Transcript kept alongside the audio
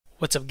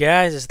What's up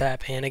guys, it's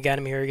that Panda Guy.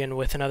 I'm here again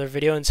with another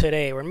video, and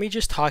today we're going to be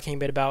just talking a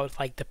bit about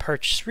like the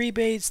purchase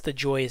rebates, the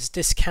Joyous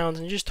discounts,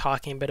 and just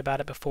talking a bit about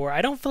it before.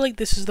 I don't feel like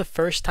this is the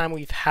first time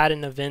we've had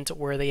an event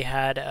where they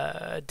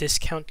had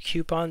discount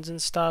coupons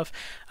and stuff.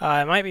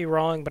 I might be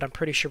wrong, but I'm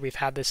pretty sure we've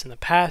had this in the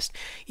past.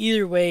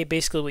 Either way,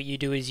 basically what you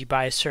do is you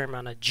buy a certain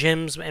amount of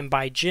gems, and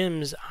by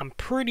gems, I'm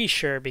pretty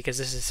sure, because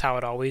this is how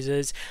it always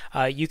is,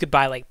 you could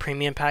buy like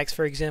premium packs,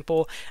 for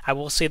example. I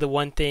will say the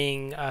one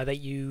thing that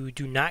you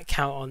do not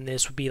count on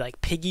this would be like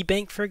piggy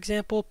bank, for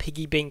example.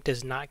 Piggy bank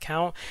does not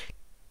count,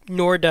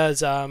 nor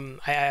does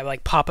I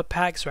like pop-up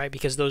packs, right?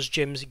 Because those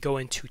gems go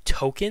into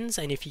tokens,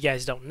 and if you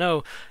guys don't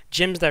know,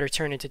 gems that are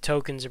turned into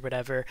tokens or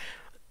whatever,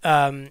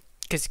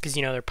 because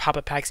you know they're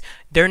pop-up packs,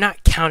 they're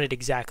not counted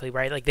exactly,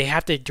 right? Like they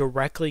have to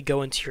directly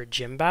go into your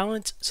gem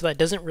balance, so that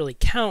doesn't really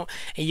count.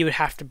 And you would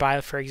have to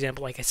buy, for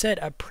example, like I said,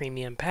 a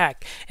premium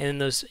pack, and then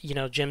those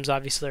gems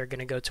obviously are going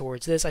to go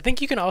towards this. I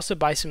think you can also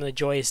buy some of the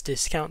Joyous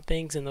discount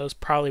things, and those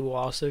probably will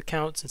also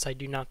count, since I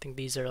do not think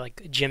these are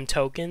like gem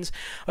tokens.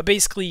 But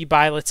basically, you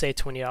buy, let's say, a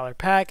 $20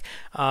 pack.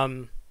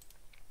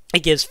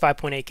 It gives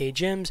 5.8k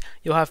gems.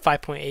 You'll have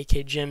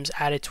 5.8k gems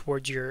added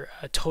towards your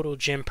total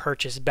gem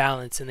purchase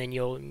balance, and then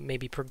you'll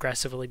maybe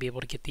progressively be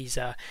able to get these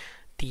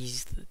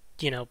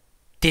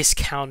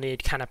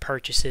discounted kind of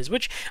purchases,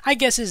 which I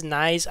guess is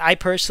nice. I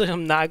personally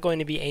am not going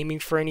to be aiming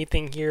for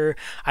anything here.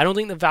 I don't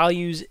think the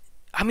values.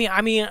 I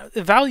mean,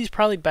 the value is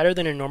probably better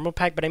than a normal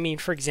pack, but I mean,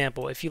 for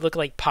example, if you look at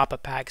like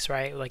pop-up packs,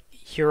 right, like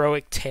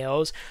Heroic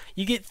Tales,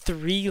 you get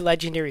 3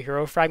 legendary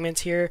hero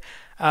fragments here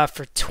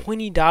for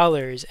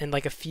 $20, and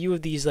like a few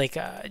of these, like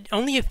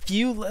only a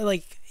few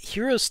like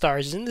hero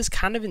stars. Isn't this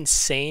kind of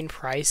insane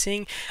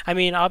pricing? I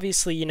mean,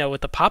 obviously,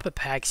 with the pop-up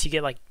packs, you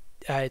get like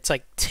it's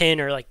like 10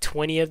 or like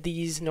 20 of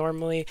these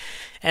normally,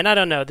 and I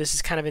don't know, this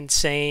is kind of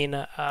insane.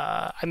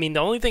 I mean, the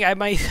only thing I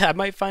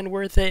might find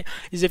worth it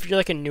is if you're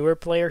like a newer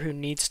player who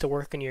needs to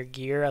work on your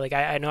gear. Like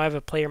I know I have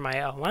a player in my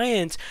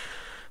alliance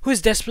who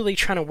is desperately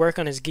trying to work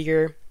on his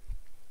gear,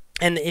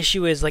 and the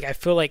issue is, like, I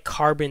feel like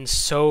carbon's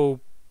so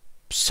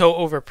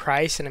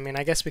overpriced. And I mean,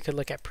 I guess we could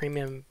look at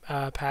premium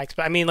packs,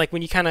 but I mean, like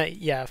when you kind of,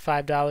 yeah,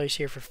 $5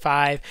 here for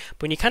 5,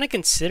 but when you kind of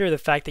consider the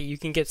fact that you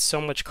can get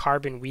so much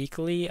carbon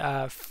weekly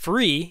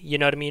free, you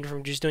know what I mean,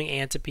 from just doing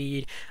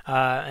Antipede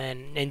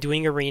and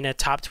doing arena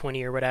top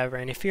 20 or whatever.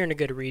 And if you're in a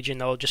good region,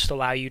 they'll just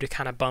allow you to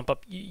kind of bump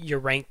up your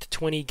rank to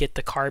 20, get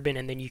the carbon,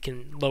 and then you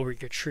can lower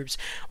your troops,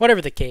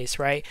 whatever the case,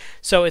 right?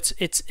 So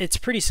it's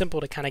pretty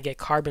simple to kind of get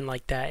carbon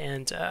like that.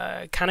 And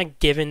kind of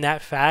given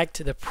that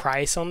fact, the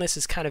price on this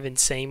is kind of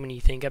insane when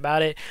you think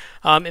about it.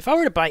 If I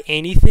were to buy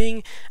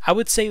anything, I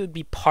would say it would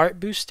be part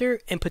booster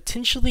and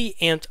potentially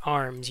amped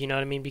arms, you know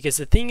what I mean? Because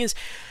the thing is,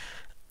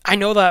 I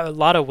know that a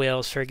lot of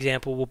whales, for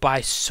example, will buy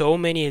so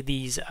many of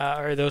these,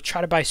 or they'll try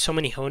to buy so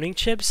many honing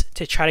chips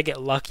to try to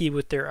get lucky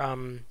with their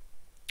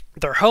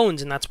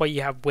hones, and that's why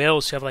you have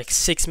whales who have like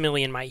 6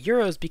 million my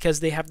heroes, because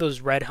they have those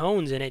red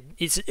hones, and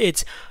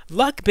it's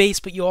luck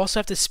based, but you also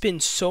have to spin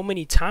so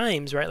many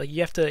times, right? Like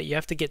you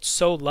have to get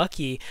so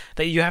lucky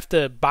that you have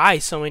to buy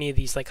so many of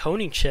these like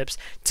honing chips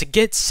to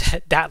get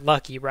that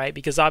lucky, right?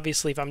 Because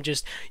obviously if I'm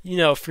just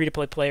free to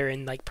play player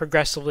and like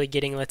progressively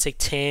getting, let's say,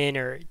 10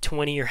 or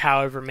 20 or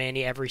however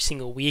many every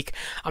single week,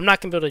 I'm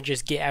not gonna be able to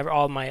just get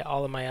all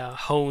of my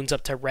hones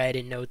up to red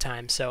in no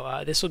time.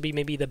 So this would be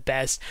maybe the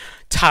best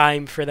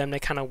time for them to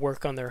kind of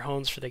work on their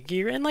hones for the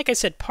gear. And like I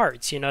said,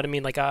 parts, you know what I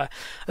mean? Like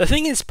the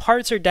thing is,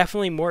 parts are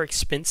definitely more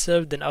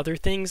expensive than other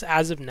things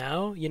as of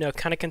now,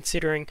 kind of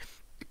considering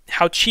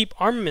how cheap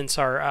armaments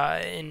are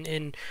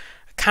in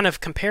kind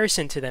of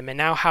comparison to them, and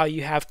now how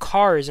you have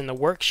cars in the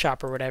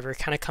workshop or whatever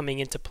kind of coming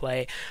into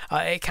play.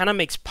 It kind of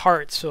makes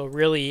parts feel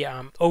really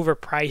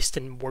overpriced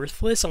and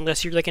worthless,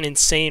 unless you're like an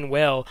insane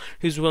whale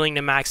who's willing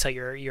to max out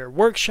your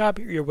workshop,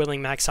 you're willing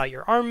to max out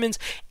your armaments,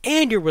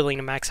 and you're willing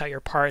to max out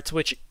your parts,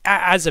 which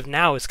as of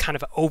now is kind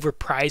of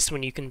overpriced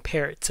when you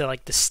compare it to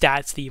like the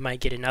stats that you might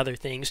get in other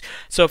things.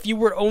 So if you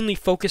were only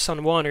focused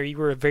on one, or you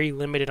were very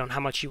limited on how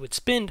much you would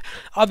spend,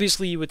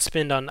 obviously you would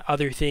spend on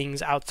other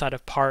things outside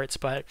of parts.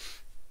 But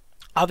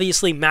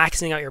obviously,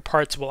 maxing out your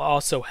parts will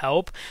also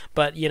help,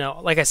 but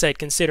like I said,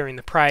 considering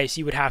the price,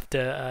 you would have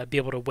to be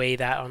able to weigh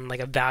that on like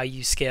a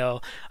value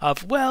scale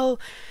of, well,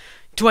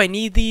 do I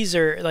need these,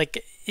 or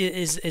like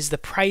is the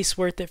price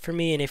worth it for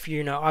me? And if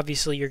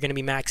obviously you're going to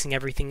be maxing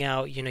everything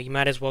out, you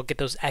might as well get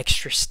those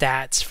extra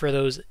stats for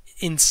those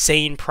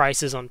insane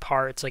prices on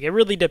parts. Like, it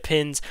really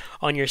depends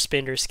on your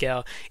spender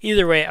scale.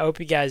 Either way, I hope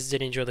you guys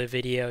did enjoy the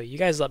video. You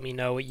guys let me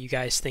know what you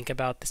guys think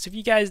about this. If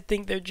you guys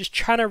think they're just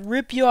trying to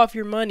rip you off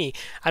your money,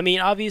 I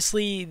mean,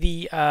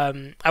 obviously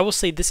I will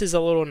say this is a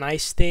little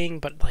nice thing,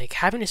 but like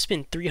having to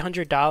spend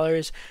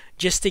 $300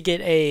 just to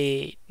get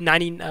a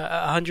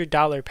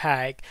 $100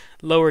 pack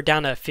lowered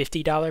down to a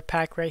 $50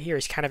 pack right here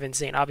is kind of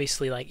insane.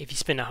 Obviously, like if you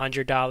spend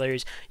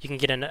 $100, you can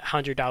get a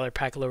 $100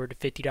 pack lowered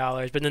to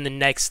 $50, but then the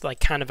next like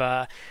kind of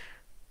a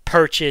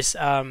purchase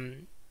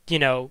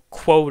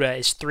quota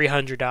is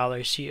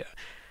 $300. So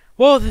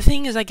Well, the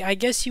thing is, like, I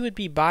guess you would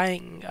be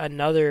buying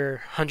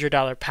another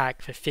 $100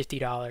 pack for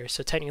 $50.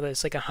 So technically,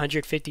 it's like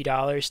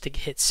 $150 to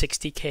hit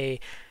 60k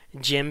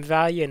gem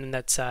value, and then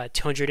that's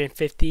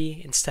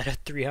 250 instead of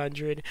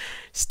 300.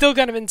 Still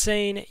kind of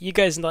insane. You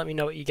guys let me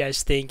know what you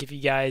guys think. If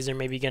you guys are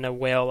maybe gonna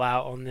wail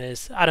out on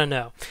this, I don't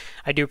know.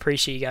 I do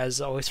appreciate you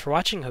guys always for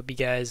watching. Hope you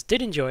guys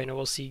did enjoy, and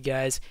we'll see you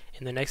guys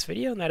in the next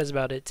video. And that is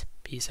about it.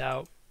 Peace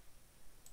out.